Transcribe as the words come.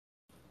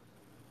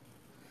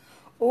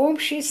ओम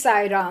श्री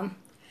साई राम।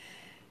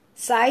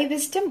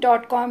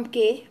 साईविस्डम.com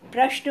के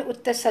प्रश्न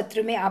उत्तर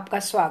सत्र में आपका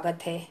स्वागत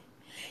है।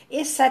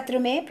 इस सत्र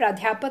में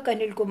प्राध्यापक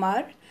अनिल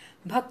कुमार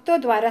भक्तों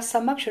द्वारा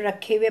समक्ष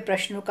रखे हुए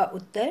प्रश्नों का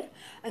उत्तर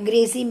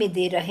अंग्रेजी में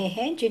दे रहे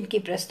हैं, जिनकी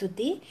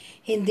प्रस्तुति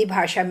हिंदी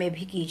भाषा में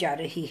भी की जा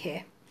रही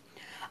है।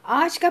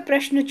 आज का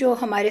प्रश्न जो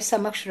हमारे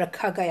समक्ष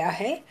रखा गया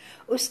है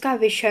उसका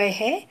विषय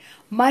है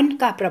मन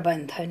का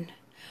प्रबंधन।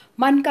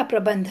 मन का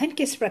प्रबंधन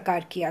किस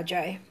प्रकार किया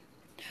जाए,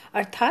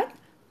 अर्थात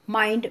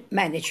माइंड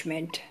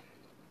मैनेजमेंट।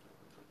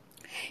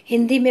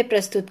 हिंदी में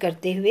प्रस्तुत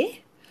करते हुए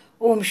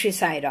ओम श्री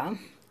साई राम।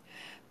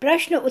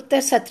 प्रश्न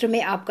उत्तर सत्र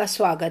में आपका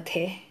स्वागत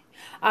है।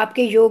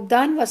 आपके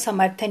योगदान व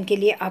समर्थन के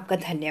लिए आपका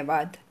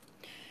धन्यवाद।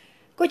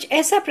 कुछ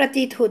ऐसा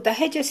प्रतीत होता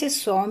है जैसे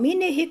स्वामी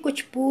ने ही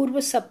कुछ पूर्व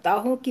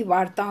सप्ताहों की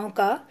वार्ताओं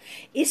का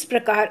इस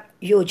प्रकार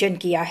योजन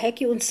किया है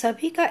कि उन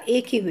सभी का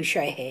एक ही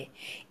विषय है,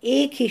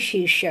 एक ही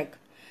शीर्षक,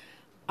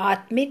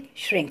 आत्मिक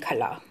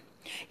श्रृंखला।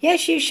 यह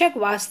शीर्षक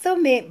वास्तव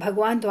में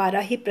भगवान द्वारा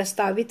ही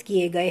प्रस्तावित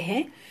किए गए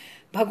हैं,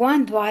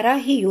 भगवान द्वारा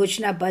ही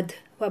योजनाबद्ध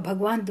व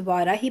भगवान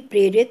द्वारा ही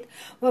प्रेरित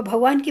व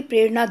भगवान की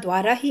प्रेरणा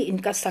द्वारा ही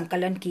इनका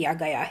संकलन किया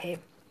गया है।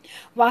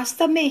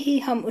 वास्तव में ही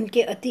हम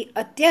उनके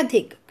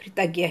अत्यधिक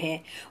कृतज्ञ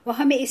हैं व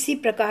हमें इसी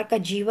प्रकार का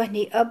जीवन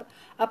ही अब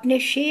अपने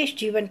शेष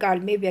जीवन काल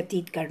में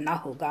व्यतीत करना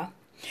होगा।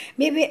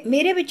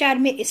 मेरे विचार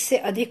में इससे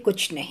अधिक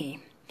कुछ नहीं।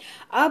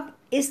 अब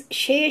इस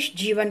शेष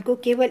जीवन को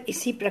केवल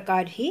इसी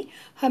प्रकार ही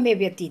हमें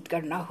व्यतीत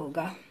करना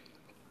होगा।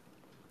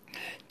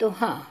 तो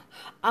हाँ,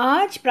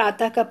 आज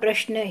प्रातः का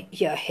प्रश्न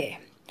यह है,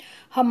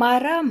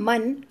 हमारा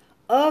मन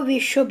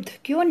अविशुद्ध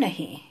क्यों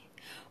नहीं?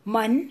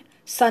 मन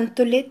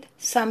संतुलित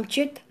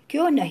समचित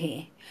क्यों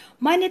नहीं?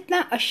 मन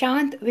इतना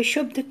अशांत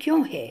विशुद्ध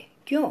क्यों है?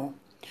 क्यों?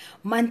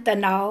 मन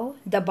तनाव,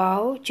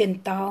 दबाव,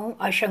 चिंताओं,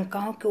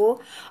 आशंकाओं को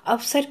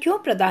अवसर क्यों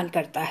प्रदान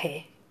करता है?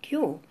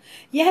 क्यों?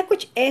 यह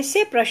कुछ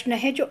ऐसे प्रश्न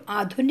हैं जो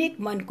आधुनिक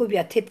मन को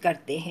व्यथित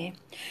करते हैं।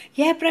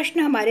 यह प्रश्न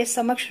हमारे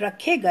समक्ष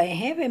रखे गए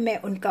हैं वे मैं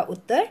उनका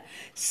उत्तर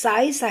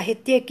साई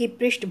साहित्य की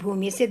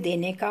पृष्ठभूमि से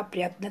देने का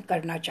प्रयत्न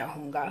करना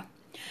चाहूँगा।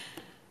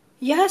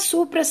 यह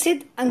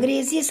सुप्रसिद्ध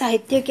अंग्रेजी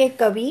साहित्य के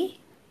कवि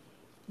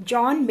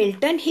जॉन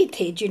मिल्टन ही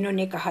थे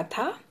जिन्होंने कहा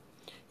था,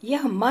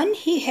 यह मन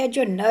ही है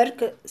जो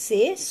नरक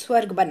से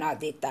स्वर्ग बना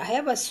देता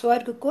है व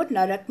स्वर्ग को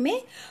नरक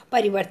में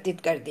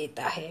परिवर्तित कर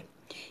देता है।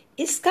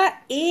 इसका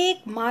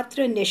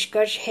एकमात्र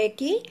निष्कर्ष है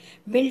कि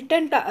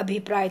मिल्टन का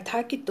अभिप्राय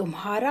था कि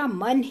तुम्हारा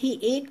मन ही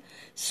एक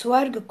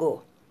स्वर्ग को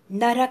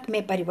नरक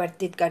में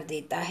परिवर्तित कर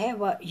देता है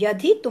व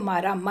यदि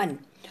तुम्हारा मन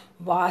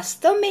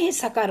वास्तव में ही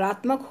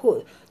सकारात्मक हो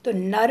तो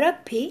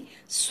नरक भी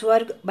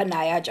स्वर्ग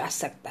बनाया जा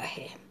सकता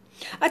है।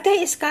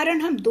 अतः इस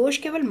कारण हम दोष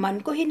केवल मन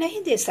को ही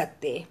नहीं दे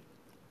सकते।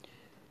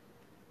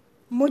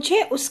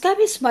 मुझे उसका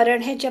भी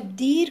स्मरण है जब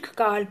दीर्घ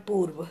काल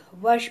पूर्व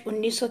वर्ष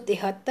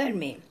 1973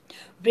 में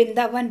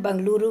वृंदावन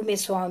बंगलुरु में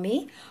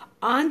स्वामी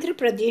आंध्र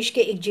प्रदेश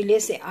के एक जिले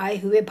से आए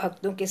हुए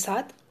भक्तों के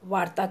साथ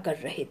वार्ता कर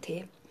रहे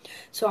थे।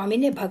 स्वामी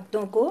ने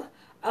भक्तों को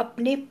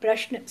अपने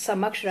प्रश्न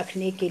समक्ष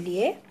रखने के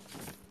लिए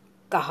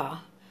कहा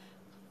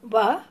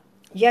व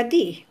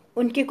यदि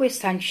उनके कोई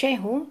संशय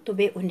हो तो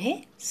वे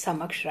उन्हें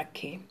समक्ष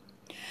रखें।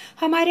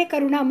 हमारे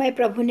करुणामय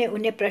प्रभु ने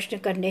उन्हें प्रश्न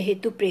करने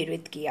हेतु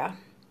प्रेरित किया।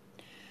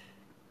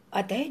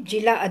 अतः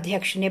जिला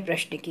अध्यक्ष ने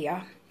प्रश्न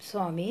किया,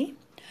 स्वामी,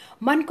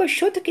 मन को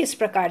शुद्ध किस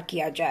प्रकार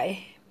किया जाए?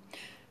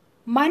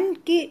 मन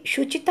की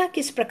शुचिता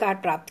किस प्रकार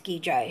प्राप्त की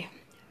जाए?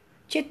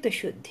 चित्त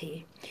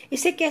शुद्धि,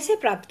 इसे कैसे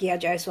प्राप्त किया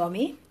जाए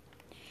स्वामी?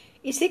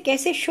 इसे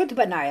कैसे शुद्ध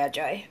बनाया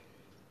जाए?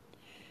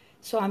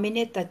 स्वामी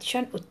ने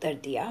तत्क्षण उत्तर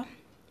दिया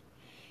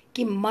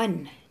कि मन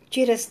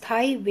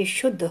चिरस्थायी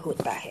विशुद्ध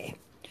होता है।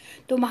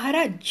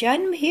 तुम्हारा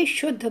जन्म ही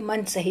शुद्ध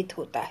मन सहित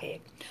होता है।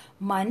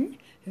 मन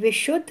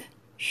विशुद्ध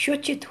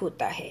शुचित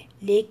होता है,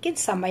 लेकिन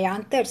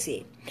समयांतर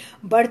से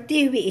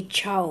बढ़ती हुई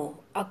इच्छाओं,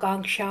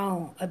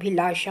 आकांक्षाओं,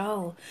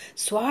 अभिलाषाओं,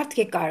 स्वार्थ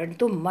के कारण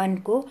तुम मन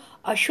को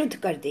अशुद्ध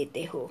कर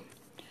देते हो।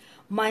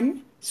 मन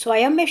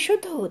स्वयं में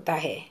शुद्ध होता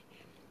है।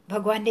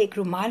 भगवान ने एक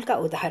रुमाल का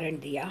उदाहरण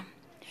दिया।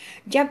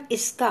 जब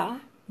इसका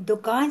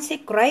दुकान से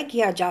क्रय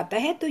किया जाता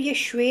है तो ये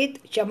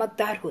श्वेत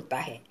चमकदार होता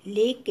है,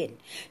 लेकिन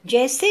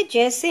जैसे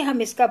जैसे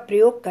हम इसका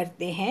प्रयोग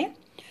करते हैं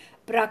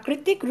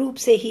प्राकृतिक रूप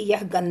से ही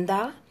यह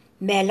गंदा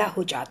मैला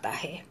हो जाता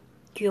है।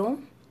 क्यों?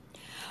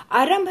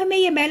 आरंभ में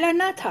यह मैला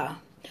ना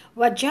था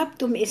व जब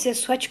तुम इसे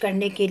स्वच्छ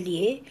करने के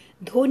लिए,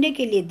 धोने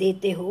के लिए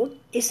देते हो,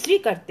 इस्त्री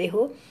करते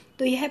हो,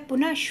 तो यह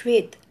पुनः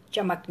श्वेत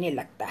चमकने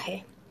लगता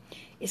है।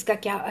 इसका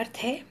क्या अर्थ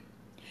है?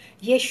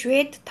 यह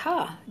श्वेत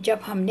था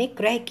जब हमने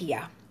क्रय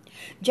किया,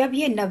 जब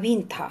यह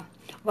नवीन था,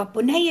 वह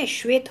पुनः यह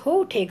श्वेत हो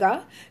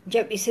उठेगा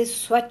जब इसे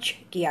स्वच्छ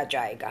किया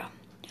जाएगा।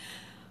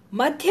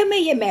 मध्य में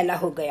यह मैला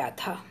हो गया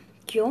था।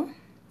 क्यों?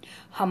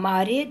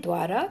 हमारे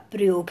द्वारा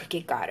प्रयोग के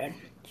कारण।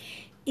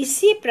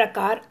 इसी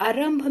प्रकार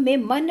आरंभ में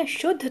मन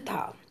शुद्ध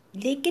था,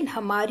 लेकिन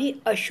हमारी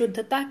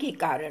अशुद्धता के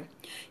कारण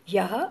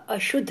यह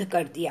अशुद्ध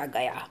कर दिया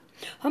गया,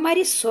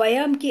 हमारी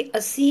स्वयं की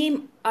असीम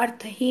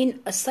अर्थहीन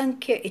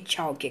असंख्य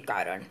इच्छाओं के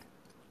कारण।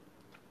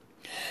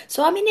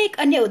 स्वामी ने एक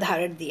अन्य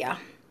उदाहरण दिया।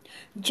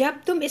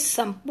 जब तुम इस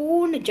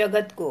संपूर्ण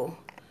जगत को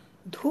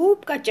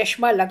धूप का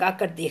चश्मा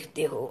लगाकर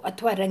देखते हो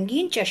अथवा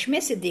रंगीन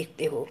चश्मे से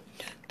देखते हो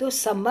तो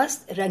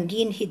समस्त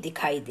रंगीन ही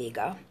दिखाई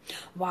देगा।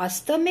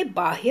 वास्तव में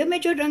बाह्य में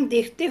जो रंग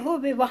देखते हो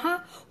वे वहां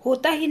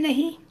होता ही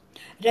नहीं।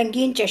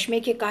 रंगीन चश्मे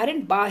के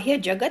कारण बाह्य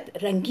जगत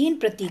रंगीन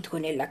प्रतीत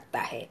होने लगता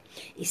है।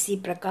 इसी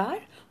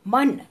प्रकार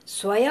मन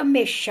स्वयं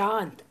में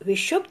शांत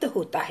विशुद्ध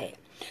होता है,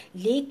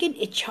 लेकिन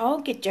इच्छाओं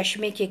के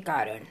चश्मे के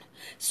कारण,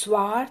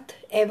 स्वार्थ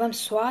एवं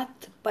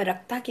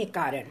स्वार्थपरकता के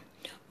कारण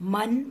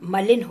मन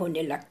मलिन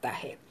होने लगता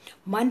है।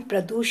 मन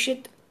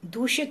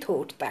दूषित हो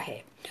उठता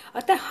है।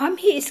 अतः हम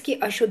ही इसकी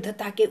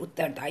अशुद्धता के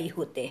उत्तरदायी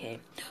होते हैं,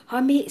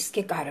 हम ही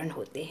इसके कारण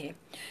होते हैं।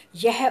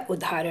 यह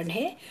उदाहरण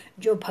है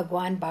जो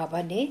भगवान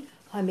बाबा ने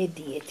हमें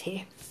दिए थे।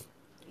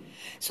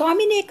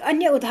 स्वामी ने एक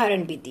अन्य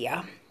उदाहरण भी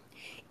दिया।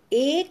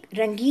 एक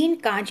रंगीन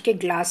कांच के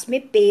ग्लास में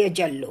पेय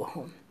जल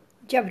लो।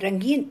 जब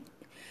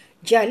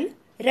जल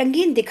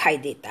रंगीन दिखाई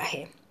देता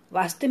है,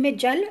 वास्तव में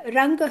जल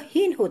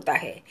रंगहीन होता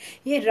है।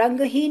 ये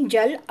रंगहीन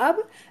जल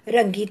अब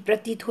रंगीन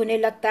प्रतीत होने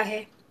लगता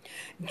है।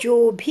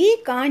 जो भी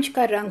कांच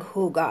का रंग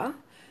होगा,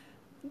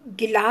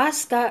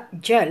 गिलास का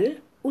जल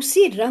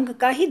उसी रंग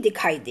का ही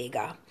दिखाई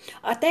देगा।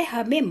 अतः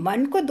हमें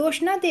मन को दोष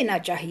न देना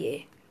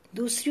चाहिए।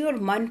 दूसरी ओर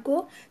मन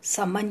को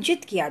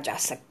समंजित किया जा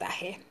सकता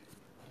है।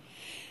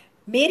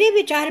 मेरे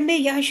विचार में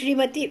यह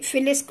श्रीमती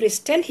फिलिस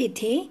क्रिस्टल ही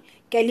थी,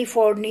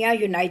 कैलिफोर्निया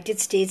यूनाइटेड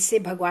स्टेट्स से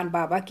भगवान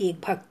बाबा की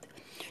एक भक्त,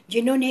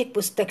 जिन्होंने एक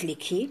पुस्तक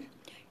लिखी,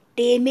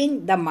 टेमिंग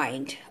द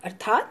माइंड,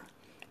 अर्थात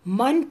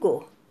मन को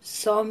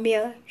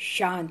सौम्य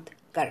शांत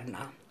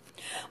करना।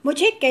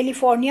 मुझे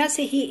कैलिफोर्निया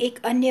से ही एक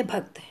अन्य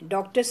भक्त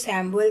डॉक्टर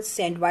सैमुअल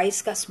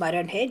सैंडवाइस का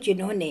स्मरण है,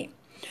 जिन्होंने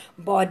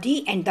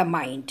बॉडी एंड द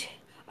माइंड,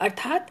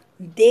 अर्थात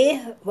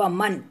देह व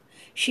मन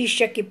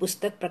शीर्षक की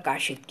पुस्तक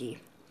प्रकाशित की।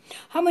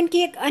 हम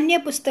उनकी एक अन्य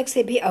पुस्तक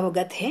से भी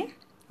अवगत हैं,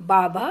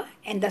 बाबा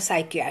एंड द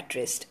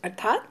साइकियाट्रिस्ट,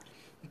 अर्थात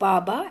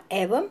बाबा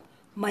एवं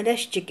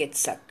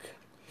मनश्चिकित्सक।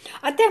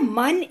 अतः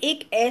मन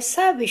एक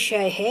ऐसा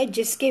विषय है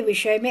जिसके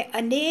विषय में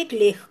अनेक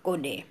लेखकों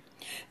ने,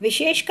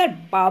 विशेषकर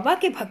बाबा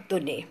के भक्तों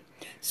ने,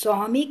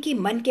 स्वामी की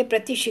मन के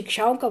प्रति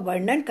शिक्षाओं का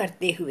वर्णन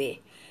करते हुए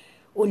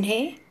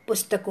उन्हें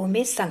पुस्तकों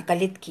में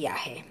संकलित किया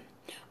है।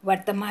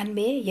 वर्तमान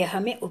में यह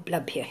हमें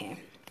उपलब्ध है।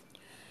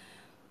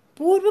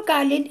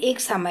 पूर्वकालीन एक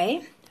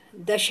समय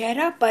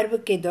दशहरा पर्व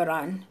के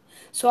दौरान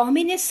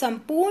स्वामी ने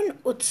संपूर्ण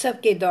उत्सव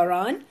के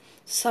दौरान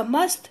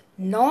समस्त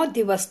 9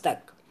 दिवस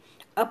तक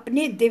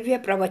अपने दिव्य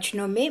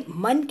प्रवचनों में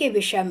मन के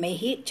विषय में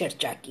ही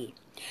चर्चा की।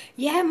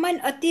 यह मन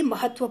अति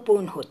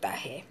महत्वपूर्ण होता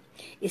है।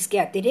 इसके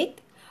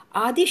अतिरिक्त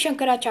आदि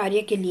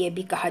शंकराचार्य के लिए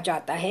भी कहा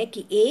जाता है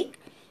कि एक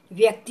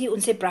व्यक्ति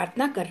उनसे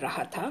प्रार्थना कर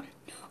रहा था,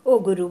 ओ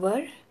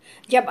गुरुवर,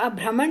 जब आप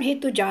भ्रमण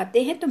हेतु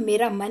जाते हैं तो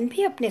मेरा मन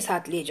भी अपने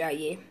साथ ले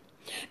जाइए।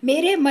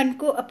 मेरे मन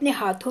को अपने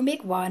हाथों में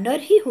एक वानर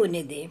ही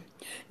होने दे,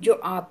 जो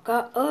आपका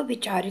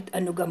अविचारित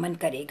अनुगमन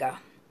करेगा।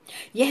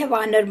 यह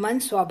वानर मन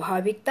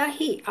स्वाभाविकता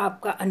ही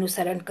आपका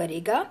अनुसरण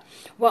करेगा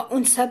व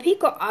उन सभी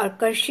को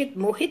आकर्षित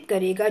मोहित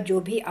करेगा जो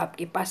भी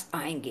आपके पास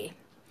आएंगे।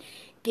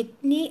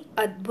 कितनी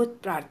अद्भुत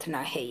प्रार्थना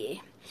है ये।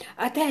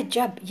 अतः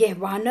जब यह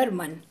वानर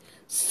मन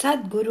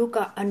सद्गुरु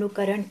का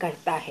अनुकरण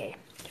करता है,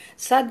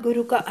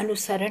 सद्गुरु का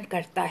अनुसरण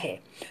करता है,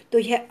 तो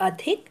यह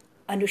अधिक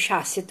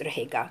अनुशासित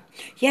रहेगा,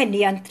 यह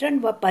नियंत्रण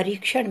व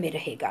परीक्षण में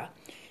रहेगा।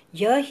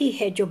 यह ही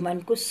है जो मन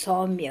को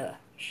सौम्य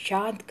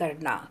शांत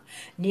करना,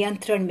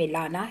 नियंत्रण में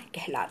लाना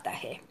कहलाता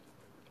है।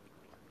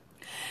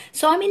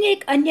 स्वामी ने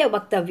एक अन्य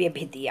वक्तव्य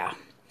भी दिया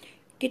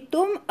कि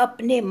तुम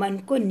अपने मन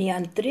को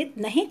नियंत्रित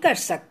नहीं कर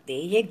सकते,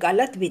 ये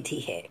गलत विधि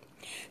है।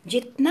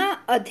 जितना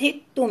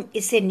अधिक तुम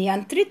इसे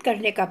नियंत्रित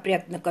करने का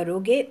प्रयत्न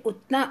करोगे,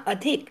 उतना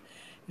अधिक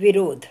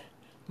विरोध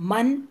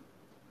मन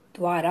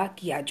द्वारा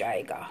किया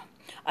जाएगा।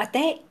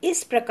 अतः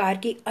इस प्रकार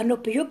की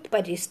अनुपयुक्त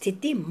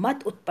परिस्थिति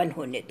मत उत्पन्न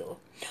होने दो।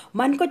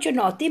 मन को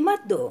चुनौती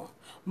मत दो,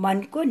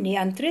 मन को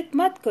नियंत्रित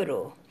मत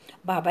करो।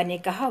 बाबा ने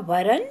कहा,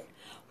 वरन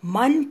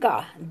मन का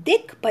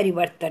दिक्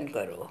परिवर्तन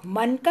करो,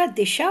 मन का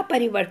दिशा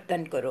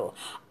परिवर्तन करो,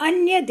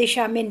 अन्य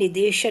दिशा में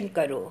निर्देशन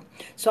करो।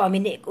 स्वामी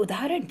ने एक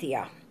उदाहरण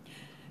दिया।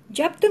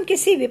 जब तुम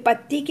किसी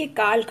विपत्ति के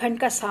कालखंड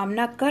का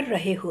सामना कर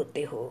रहे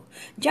होते हो,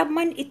 जब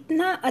मन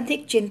इतना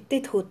अधिक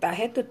चिंतित होता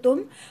है, तो तुम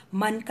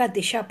मन का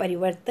दिशा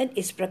परिवर्तन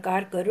इस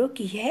प्रकार करो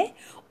कि यह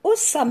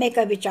उस समय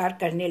का विचार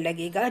करने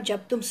लगेगा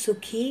जब तुम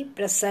सुखी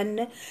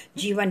प्रसन्न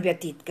जीवन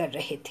व्यतीत कर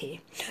रहे थे,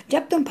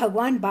 जब तुम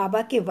भगवान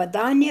बाबा के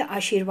वदान्य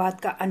आशीर्वाद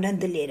का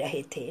आनंद ले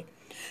रहे थे,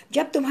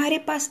 जब तुम्हारे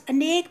पास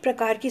अनेक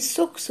प्रकार की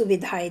सुख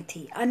सुविधाएं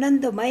थी,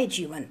 आनंदमय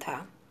जीवन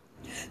था।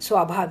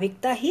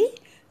 स्वाभाविकता ही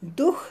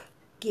दुख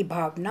की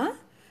भावना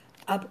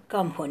अब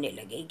कम होने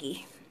लगेगी।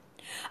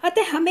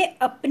 अतः हमें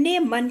अपने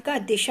मन का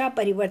दिशा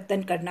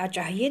परिवर्तन करना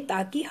चाहिए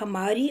ताकि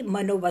हमारी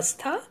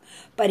मनोवस्था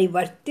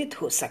परिवर्तित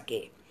हो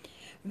सके।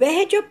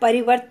 वह जो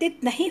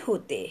परिवर्तित नहीं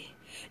होते,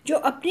 जो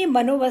अपनी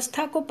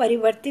मनोवस्था को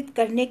परिवर्तित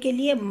करने के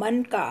लिए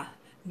मन का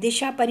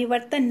दिशा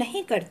परिवर्तन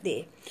नहीं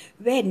करते,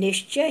 वह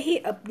निश्चय ही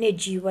अपने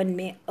जीवन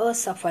में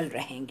असफल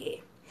रहेंगे।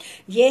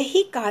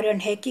 यही कारण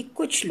है कि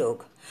कुछ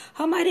लोग,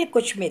 हमारे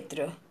कुछ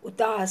मित्र,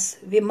 उदास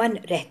विमन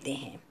रहते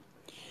हैं।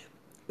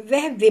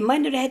 वह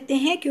विमन रहते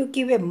हैं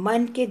क्योंकि वे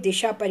मन के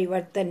दिशा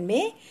परिवर्तन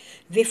में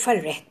विफल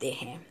रहते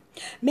हैं।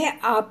 मैं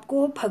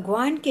आपको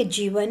भगवान के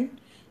जीवन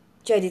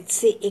चरित्र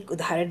से एक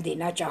उदाहरण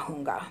देना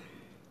चाहूँगा।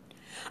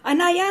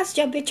 अनायास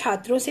जब वे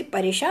छात्रों से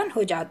परेशान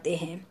हो जाते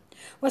हैं,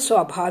 वह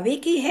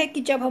स्वाभाविक ही है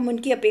कि जब हम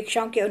उनकी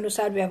अपेक्षाओं के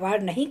अनुसार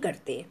व्यवहार नहीं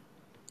करते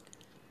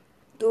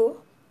तो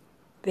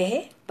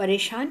वह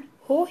परेशान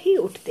हो ही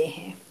उठते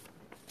हैं।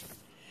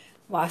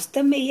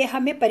 वास्तव में यह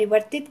हमें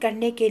परिवर्तित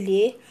करने के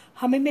लिए,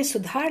 हमें में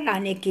सुधार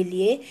लाने के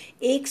लिए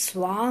एक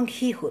स्वांग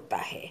ही होता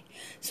है।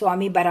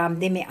 स्वामी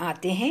बरामदे में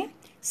आते हैं,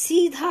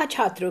 सीधा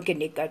छात्रों के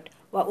निकट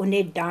व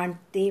उन्हें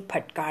डांटते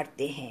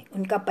फटकारते हैं,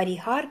 उनका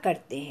परिहार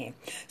करते हैं।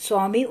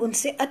 स्वामी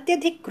उनसे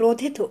अत्यधिक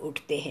क्रोधित हो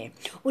उठते हैं,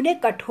 उन्हें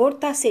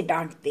कठोरता से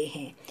डांटते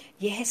हैं।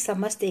 यह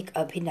समस्त एक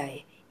अभिनय,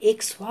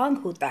 एक स्वांग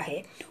होता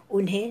है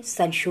उन्हें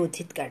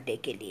संशोधित करने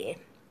के लिए।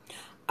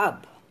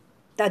 अब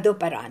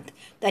तदोपरांत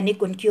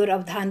तनिक उनकी ओर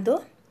अवधान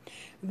दो।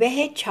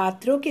 वह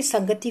छात्रों की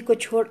संगति को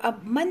छोड़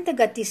अब मंद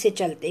गति से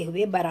चलते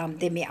हुए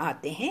बरामदे में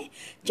आते हैं,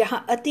 जहां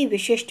अति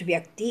विशिष्ट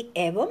व्यक्ति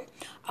एवं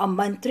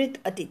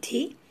आमंत्रित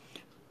अतिथि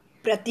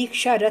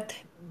प्रतीक्षारत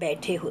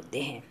बैठे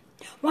होते हैं।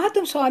 वहां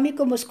तुम स्वामी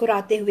को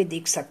मुस्कुराते हुए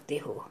देख सकते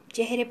हो,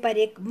 चेहरे पर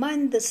एक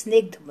मंद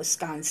स्निग्ध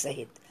मुस्कान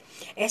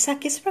सहित। ऐसा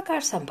किस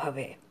प्रकार संभव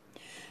है?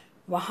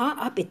 वहां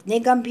आप इतने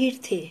गंभीर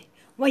थे,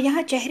 वह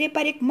यहाँ चेहरे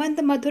पर एक मंद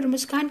मधुर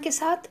मुस्कान के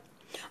साथ।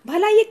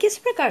 भला ये किस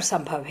प्रकार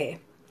संभव है?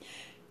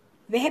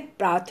 वह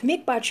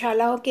प्राथमिक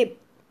पाठशालाओं के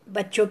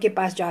बच्चों के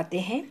पास जाते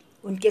हैं,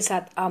 उनके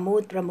साथ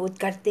आमोद प्रमोद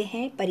करते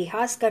हैं,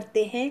 परिहास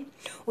करते हैं,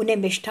 उन्हें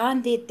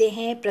मिष्ठान देते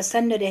हैं,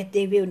 प्रसन्न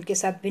रहते हुए उनके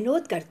साथ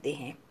विनोद करते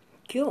हैं।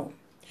 क्यों?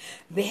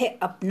 वह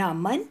अपना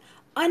मन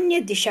अन्य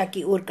दिशा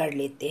की ओर कर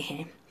लेते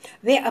हैं।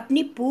 वह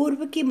अपनी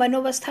पूर्व की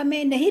मनोवस्था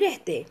में नहीं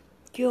रहते।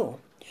 क्यों?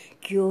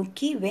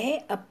 क्योंकि वह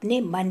अपने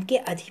मन के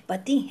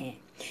अधिपति हैं।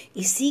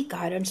 इसी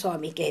कारण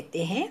स्वामी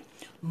कहते हैं,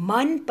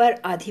 मन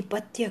पर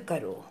आधिपत्य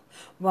करो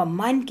व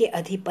मन के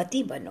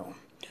अधिपति बनो।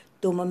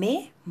 तुम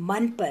में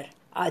मन पर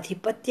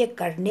आधिपत्य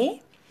करने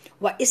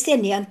व इसे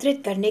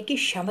नियंत्रित करने की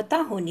क्षमता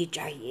होनी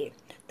चाहिए,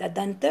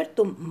 तदंतर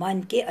तुम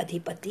मन के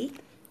अधिपति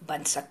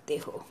बन सकते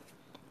हो।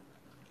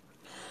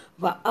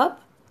 व अब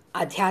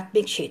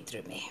आध्यात्मिक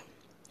क्षेत्र में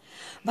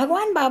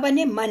भगवान बाबा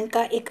ने मन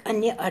का एक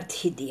अन्य अर्थ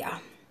ही दिया।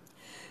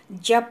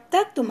 जब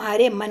तक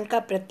तुम्हारे मन का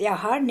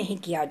प्रत्याहार नहीं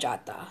किया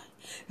जाता,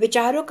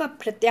 विचारों का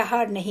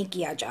प्रत्याहार नहीं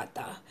किया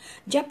जाता,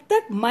 जब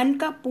तक मन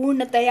का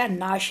पूर्णतया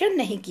नाशन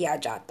नहीं किया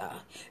जाता,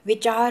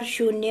 विचार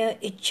शून्य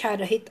इच्छा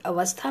रहित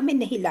अवस्था में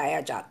नहीं लाया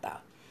जाता,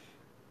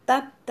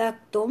 तब तक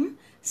तुम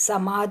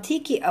समाधि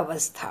की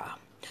अवस्था,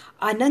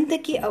 आनंद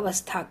की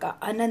अवस्था का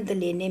आनंद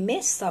लेने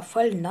में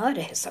सफल न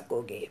रह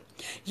सकोगे।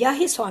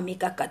 यही स्वामी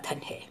का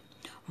कथन है,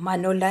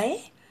 मनोलय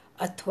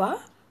अथवा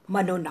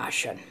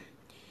मनोनाशन।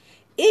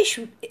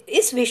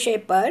 इस विषय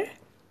पर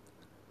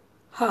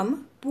हम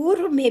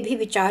पूर्व में भी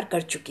विचार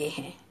कर चुके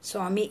हैं।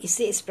 स्वामी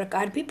इसे इस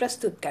प्रकार भी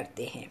प्रस्तुत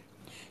करते हैं,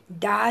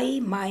 die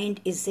mind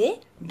is a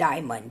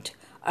diamond,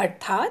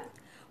 अर्थात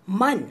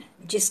मन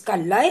जिसका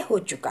लय हो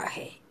चुका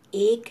है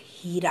एक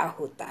हीरा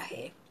होता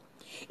है,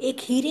 एक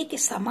हीरे के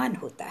समान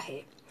होता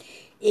है।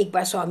 एक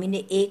बार स्वामी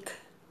ने एक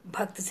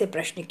भक्त से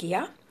प्रश्न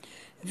किया,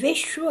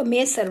 विश्व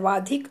में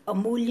सर्वाधिक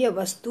अमूल्य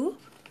वस्तु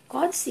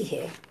कौन सी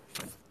है?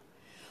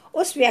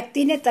 उस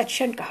व्यक्ति ने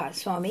तत्क्षण कहा,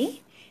 स्वामी,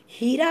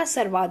 हीरा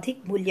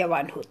सर्वाधिक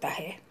मूल्यवान होता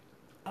है।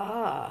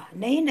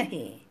 नहीं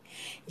नहीं,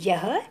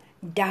 यह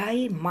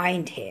डाई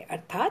माइंड है,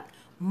 अर्थात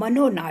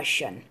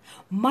मनोनाशन,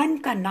 मन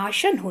का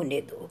नाशन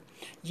होने दो।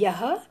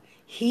 यह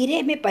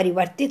हीरे में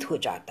परिवर्तित हो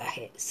जाता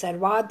है।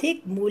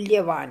 सर्वाधिक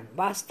मूल्यवान,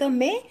 वास्तव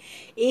में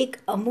एक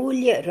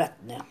अमूल्य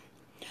रत्न।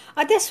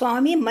 अतः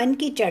स्वामी मन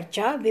की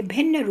चर्चा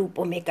विभिन्न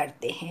रूपों में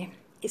करते हैं।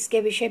 इसके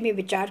विषय में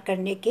विचार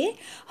करने के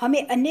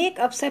हमें अनेक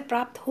अवसर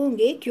प्राप्त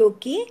होंगे,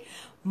 क्योंकि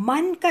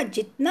मन का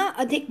जितना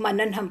अधिक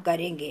मनन हम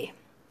करेंगे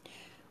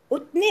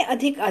उतने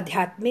अधिक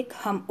आध्यात्मिक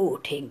हम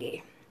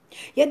उठेंगे।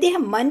 यदि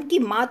हम मन की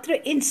मात्र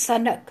इन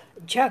सनक,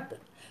 झक,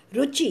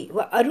 रुचि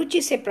व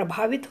अरुचि से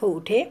प्रभावित हो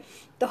उठे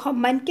तो हम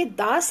मन के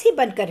दास ही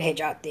बनकर रह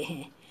जाते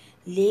हैं।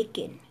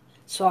 लेकिन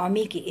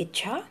स्वामी की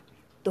इच्छा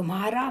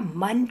तुम्हारा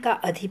मन का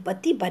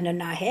अधिपति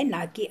बनना है,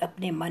 ना कि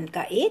अपने मन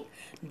का एक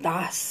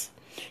दास।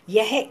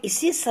 यह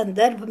इसी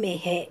संदर्भ में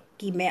है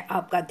कि मैं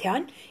आपका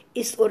ध्यान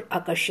इस ओर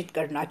आकर्षित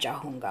करना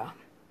चाहूँगा।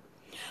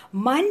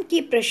 मन की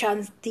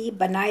प्रशांति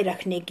बनाए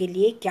रखने के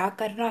लिए क्या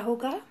करना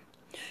होगा?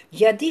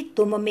 यदि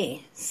तुम में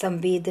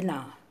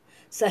संवेदना,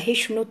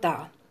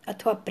 सहिष्णुता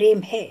अथवा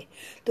प्रेम है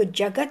तो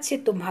जगत से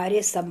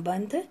तुम्हारे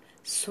संबंध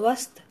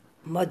स्वस्थ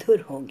मधुर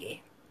होंगे।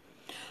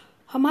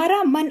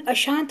 हमारा मन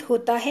अशांत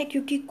होता है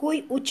क्योंकि कोई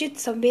उचित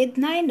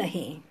संवेदनाएं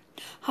नहीं,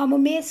 हम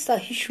में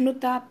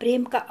सहिष्णुता,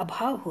 प्रेम का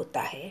अभाव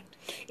होता है।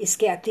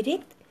 इसके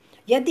अतिरिक्त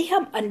यदि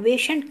हम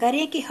अन्वेषण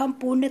करें कि हम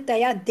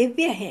पूर्णतया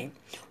दिव्य हैं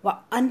व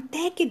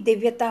अंतः की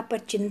दिव्यता पर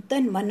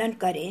चिंतन मनन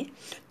करें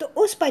तो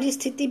उस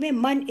परिस्थिति में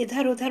मन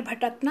इधर उधर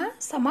भटकना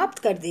समाप्त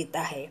कर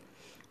देता है,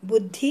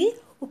 बुद्धि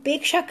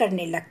उपेक्षा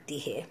करने लगती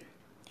है।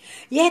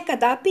 यह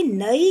कदापि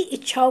नई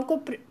इच्छाओं को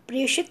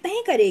प्रेषित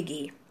नहीं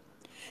करेगी।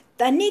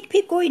 तनिक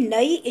भी कोई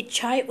नई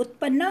इच्छाएं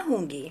उत्पन्न न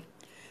होंगी।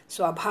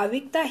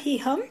 स्वाभाविकता ही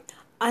हम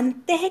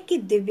अंतः की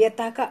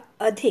दिव्यता का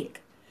अधिक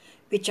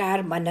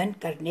विचार मनन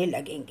करने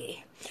लगेंगे।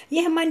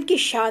 यह मन की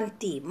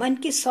शांति, मन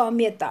की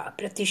सौम्यता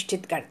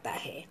प्रतिष्ठित करता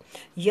है।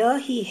 यह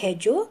ही है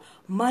जो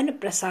मन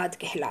प्रसाद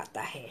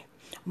कहलाता है।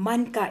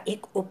 मन का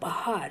एक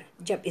उपहार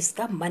जब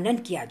इसका मनन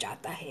किया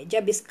जाता है,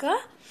 जब इसका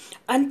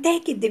अंतः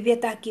की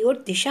दिव्यता की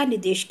ओर दिशा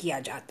निर्देश किया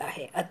जाता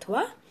है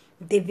अथवा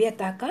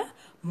दिव्यता का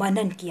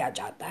मनन किया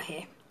जाता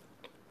है।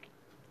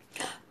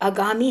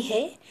 आगामी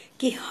है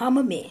कि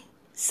हम में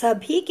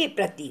सभी के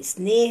प्रति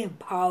स्नेह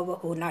भाव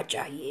होना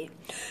चाहिए।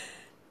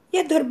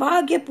 यह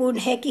दुर्भाग्यपूर्ण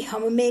है कि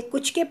हम में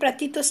कुछ के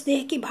प्रति तो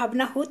स्नेह की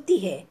भावना होती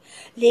है,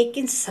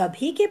 लेकिन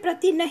सभी के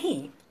प्रति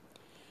नहीं।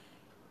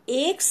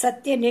 एक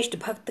सत्यनिष्ठ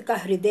भक्त का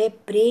हृदय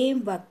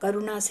प्रेम व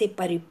करुणा से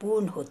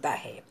परिपूर्ण होता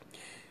है।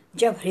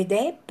 जब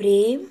हृदय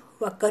प्रेम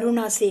व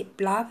करुणा से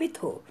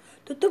प्लावित हो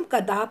तो तुम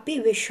कदापि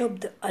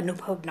विशुद्ध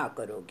अनुभव ना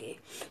करोगे।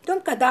 तुम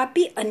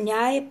कदापि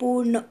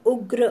अन्यायपूर्ण,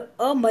 उग्र,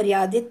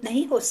 अमर्यादित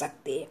नहीं हो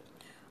सकते।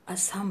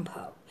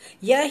 असंभव।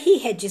 यही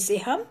है जिसे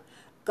हम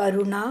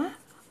करुणा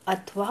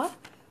अथवा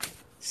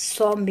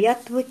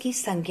सौम्यत्व की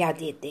संज्ञा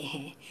देते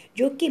हैं,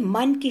 जो कि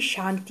मन की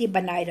शांति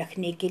बनाए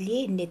रखने के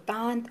लिए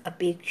नितांत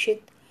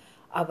अपेक्षित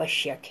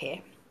आवश्यक है।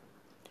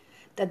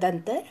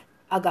 तदंतर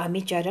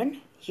आगामी चरण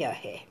यह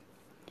है,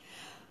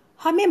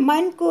 हमें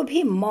मन को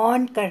भी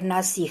मौन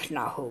करना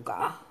सीखना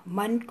होगा।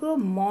 मन को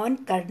मौन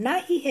करना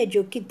ही है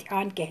जो कि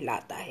ध्यान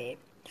कहलाता है।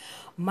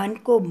 मन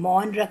को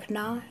मौन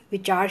रखना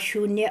विचार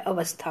शून्य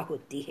अवस्था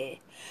होती है।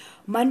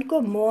 मन को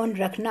मौन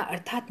रखना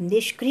अर्थात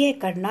निष्क्रिय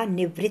करना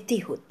निवृत्ति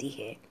होती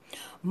है।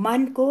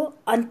 मन को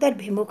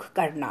अंतर्भिमुख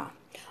करना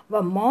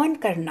व मौन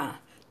करना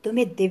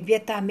तुम्हें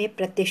दिव्यता में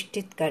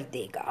प्रतिष्ठित कर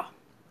देगा।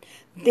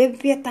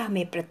 दिव्यता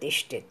में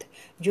प्रतिष्ठित,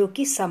 जो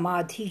कि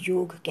समाधि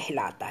योग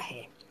कहलाता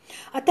है।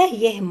 अतः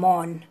यह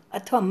मौन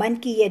अथवा मन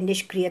की यह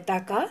निष्क्रियता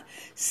का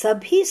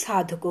सभी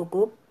साधकों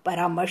को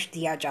परामर्श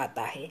दिया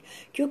जाता है,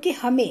 क्योंकि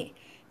हमें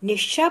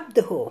निशब्द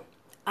हो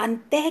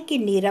अंतः की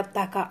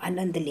नीरवता का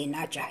आनंद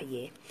लेना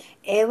चाहिए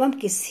एवं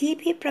किसी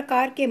भी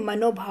प्रकार के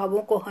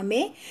मनोभावों को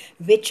हमें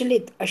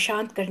विचलित,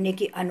 अशांत करने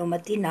की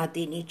अनुमति ना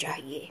देनी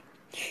चाहिए।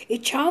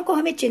 इच्छाओं को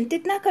हमें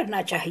चिंतित ना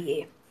करना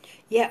चाहिए।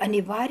 यह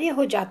अनिवार्य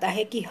हो जाता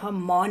है कि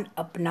हम मौन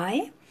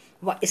अपनाएं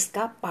व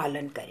इसका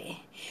पालन करें।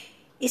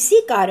 इसी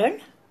कारण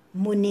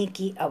मुनि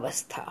की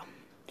अवस्था।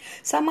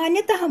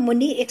 सामान्यतः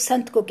मुनि एक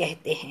संत को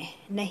कहते हैं,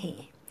 नहीं,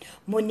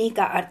 मुनि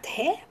का अर्थ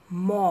है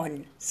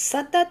मौन,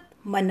 सतत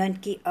मनन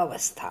की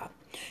अवस्था।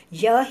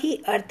 यह ही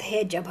अर्थ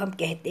है जब हम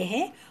कहते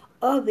हैं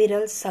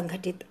अविरल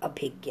संघटित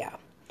अभिज्ञा।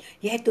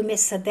 यह तुम्हें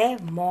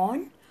सदैव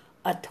मौन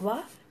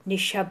अथवा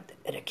निशब्द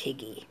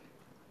रखेगी।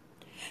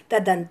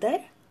 तदंतर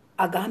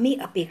आगामी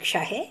अपेक्षा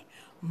है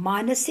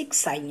मानसिक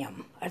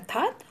संयम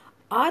अर्थात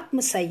आत्म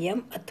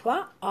संयम अथवा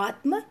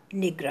आत्म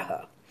निग्रह।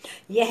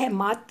 यह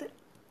मात्र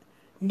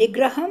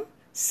निग्रहम,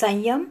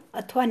 संयम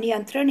अथवा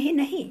नियंत्रण ही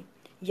नहीं,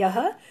 यह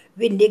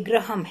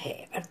विनिग्रहम है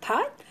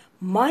अर्थात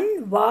मन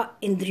व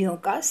इंद्रियों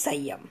का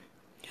संयम।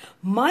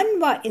 मन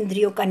व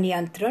इंद्रियों का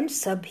नियंत्रण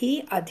सभी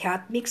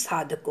आध्यात्मिक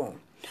साधकों,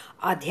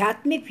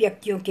 आध्यात्मिक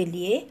व्यक्तियों के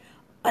लिए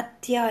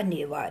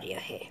अत्यानिवार्य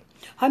है।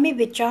 हमें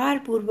विचार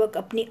पूर्वक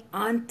अपनी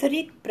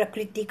आंतरिक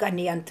प्रकृति का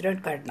नियंत्रण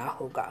करना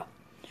होगा।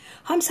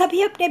 हम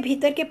सभी अपने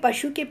भीतर के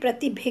पशु के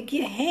प्रति भिज्ञ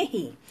हैं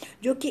ही,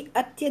 जो कि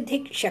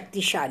अत्यधिक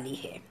शक्तिशाली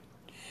है।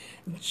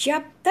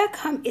 जब तक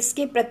हम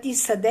इसके प्रति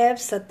सदैव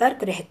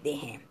सतर्क रहते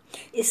हैं,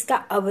 इसका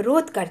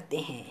अवरोध करते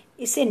हैं,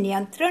 इसे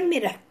नियंत्रण में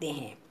रखते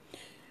हैं,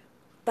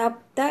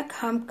 तब तक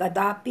हम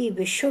कदापि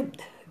विशुद्ध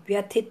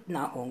व्यथित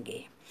न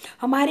होंगे।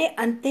 हमारे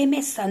अंत्य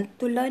में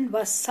संतुलन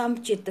व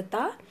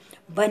समचित्तता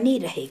बनी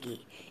रहेगी।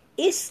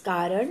 इस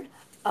कारण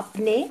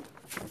अपने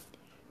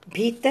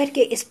भीतर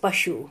के इस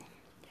पशु,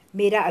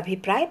 मेरा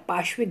अभिप्राय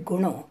पार्श्विक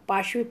गुणों,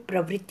 पार्श्विक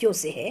प्रवृत्तियों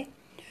से है,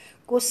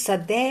 को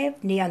सदैव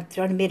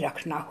नियंत्रण में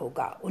रखना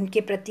होगा।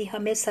 उनके प्रति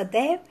हमें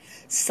सदैव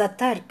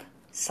सतर्क,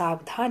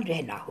 सावधान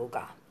रहना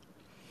होगा।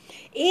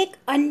 एक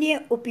अन्य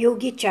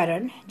उपयोगी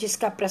चरण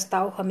जिसका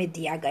प्रस्ताव हमें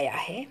दिया गया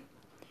है,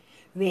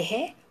 वह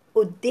है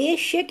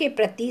उद्देश्य के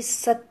प्रति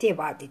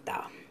सत्यवादिता,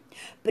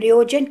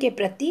 प्रयोजन के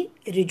प्रति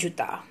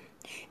ऋजुता।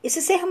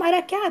 इससे हमारा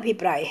क्या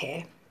अभिप्राय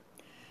है?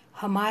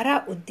 हमारा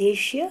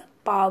उद्देश्य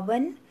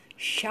पावन,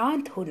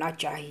 शांत होना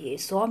चाहिए,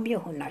 सौम्य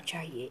होना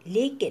चाहिए,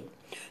 लेकिन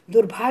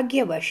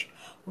दुर्भाग्यवश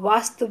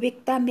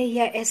वास्तविकता में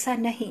यह ऐसा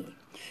नहीं।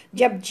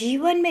 जब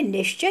जीवन में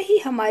निश्चय ही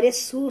हमारे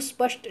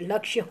सुस्पष्ट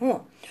लक्ष्य हों,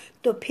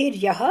 तो फिर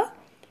यह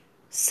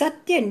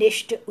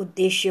सत्यनिष्ठ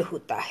उद्देश्य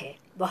होता है।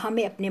 वह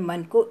हमें अपने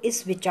मन को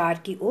इस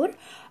विचार की ओर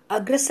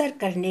अग्रसर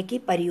करने की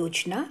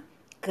परियोजना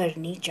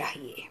करनी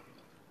चाहिए।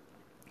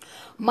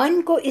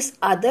 मन को इस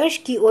आदर्श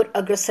की ओर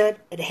अग्रसर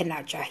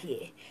रहना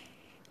चाहिए।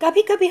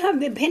 कभी कभी हम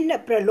विभिन्न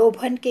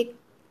प्रलोभन के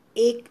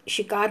एक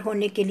शिकार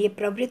होने के लिए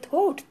प्रवृत्त हो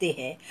उठते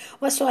हैं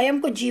व स्वयं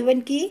को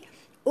जीवन की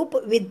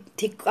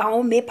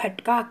उपविधिकाओं में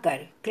फटका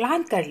कर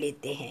क्लांत कर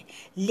लेते हैं,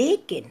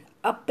 लेकिन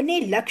अपने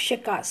लक्ष्य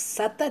का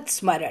सतत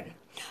स्मरण,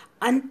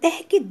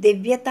 अंतः की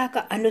दिव्यता का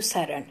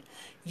अनुसरण,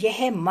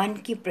 यह मन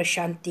की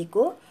प्रशांति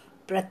को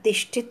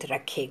प्रतिष्ठित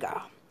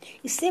रखेगा,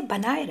 इसे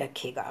बनाए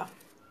रखेगा।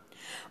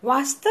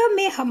 वास्तव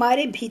में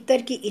हमारे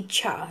भीतर की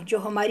इच्छा जो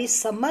हमारी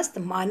समस्त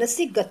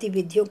मानसिक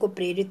गतिविधियों को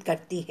प्रेरित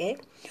करती है,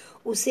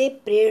 उसे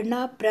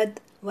प्रेरणाप्रद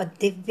व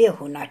दिव्य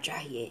होना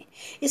चाहिए।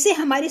 इसे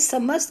हमारी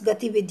समस्त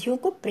गतिविधियों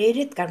को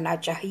प्रेरित करना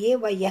चाहिए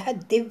व यह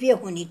दिव्य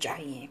होनी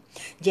चाहिए।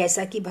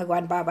 जैसा कि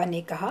भगवान बाबा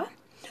ने कहा,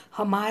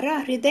 हमारा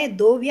हृदय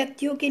 2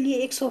 व्यक्तियों के लिए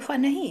एक सोफा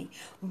नहीं,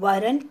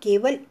 वरन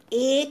केवल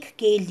एक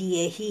के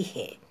लिए ही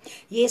है।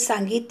 ये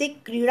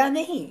सांगीतिक क्रीड़ा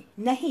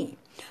नहीं।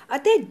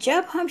 अतः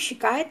जब हम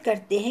शिकायत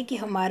करते हैं कि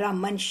हमारा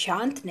मन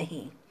शांत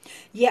नहीं,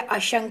 यह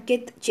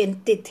आशंकित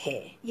चिंतित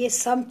है, ये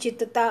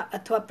समचित्तता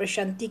अथवा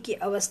प्रशांति की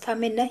अवस्था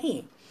में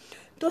नहीं,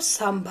 तो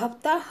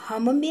संभवतः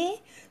हम में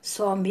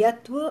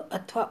सौम्यत्व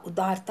अथवा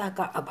उदारता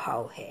का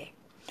अभाव है,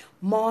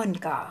 मौन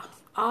का,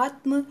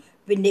 आत्म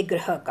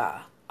विनिग्रह का,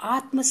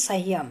 आत्म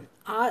संयम,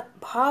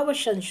 भाव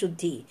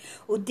संशुद्धि,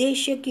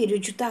 उद्देश्य की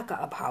रुजुता का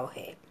अभाव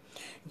है।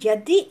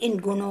 यदि इन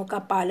गुणों का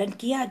पालन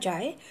किया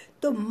जाए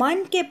तो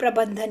मन के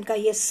प्रबंधन का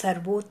यह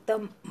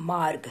सर्वोत्तम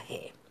मार्ग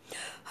है।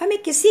 हमें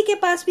किसी के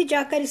पास भी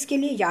जाकर इसके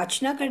लिए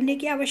याचना करने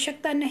की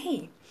आवश्यकता नहीं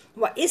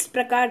व इस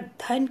प्रकार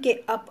धन के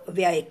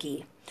अपव्यय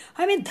की,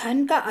 हमें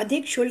धन का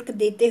अधिक शुल्क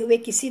देते हुए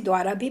किसी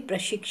द्वारा भी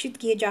प्रशिक्षित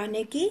किए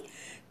जाने की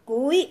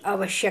कोई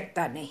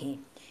आवश्यकता नहीं।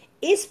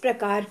 इस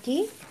प्रकार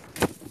की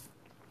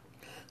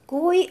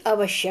कोई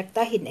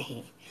आवश्यकता ही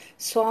नहीं।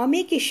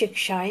 स्वामी की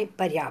शिक्षाएं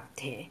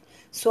पर्याप्त हैं,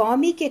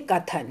 स्वामी के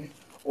कथन,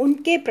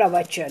 उनके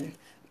प्रवचन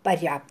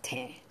पर्याप्त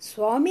हैं,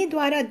 स्वामी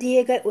द्वारा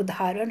दिए गए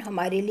उदाहरण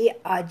हमारे लिए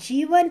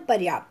आजीवन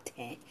पर्याप्त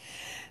हैं।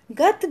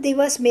 गत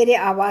दिवस मेरे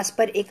आवास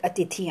पर एक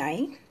अतिथि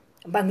आई,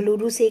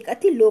 बंगलुरु से एक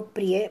अति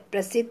लोकप्रिय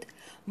प्रसिद्ध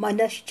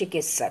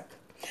मनश्चिकित्सक।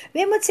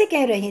 वे मुझसे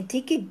कह रही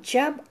थी कि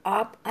जब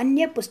आप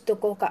अन्य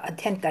पुस्तकों का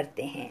अध्ययन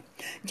करते हैं,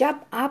 जब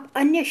आप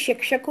अन्य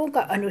शिक्षकों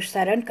का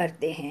अनुसरण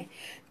करते हैं,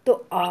 तो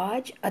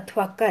आज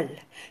अथवा कल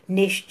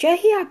निश्चय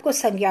ही आपको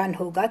संज्ञान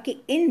होगा कि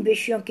इन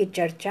विषयों की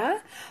चर्चा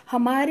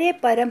हमारे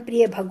परम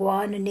प्रिय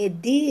भगवान ने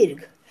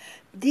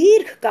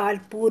दीर्घ काल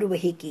पूर्व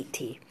ही की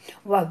थी।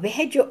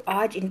 वह जो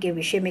आज इनके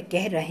विषय में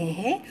कह रहे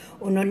हैं,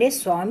 उन्होंने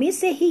स्वामी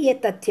से ही ये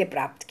तथ्य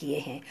प्राप्त किए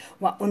हैं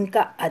व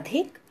उनका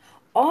अधिक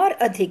और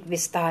अधिक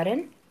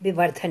विस्तारण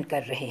विवर्धन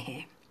कर रहे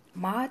हैं।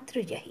 मात्र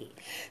यही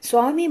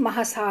स्वामी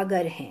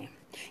महासागर हैं।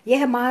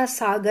 यह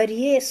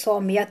महासागरीय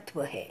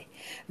सौम्यत्व है,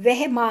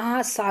 वह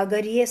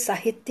महासागरीय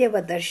साहित्य व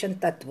दर्शन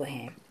तत्व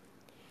हैं।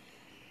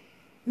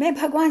 मैं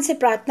भगवान से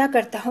प्रार्थना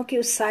करता हूँ कि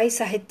उस साई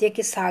साहित्य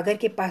के सागर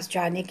के पास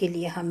जाने के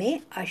लिए हमें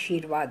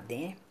आशीर्वाद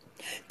दें,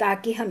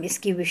 ताकि हम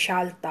इसकी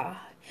विशालता,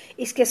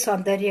 इसके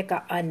सौंदर्य का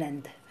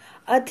आनंद,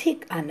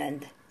 अधिक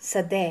आनंद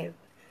सदैव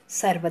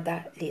सर्वदा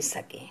ले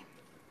सकें।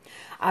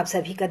 आप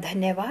सभी का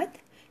धन्यवाद।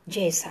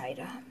 जय साई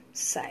राम,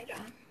 साई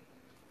राम।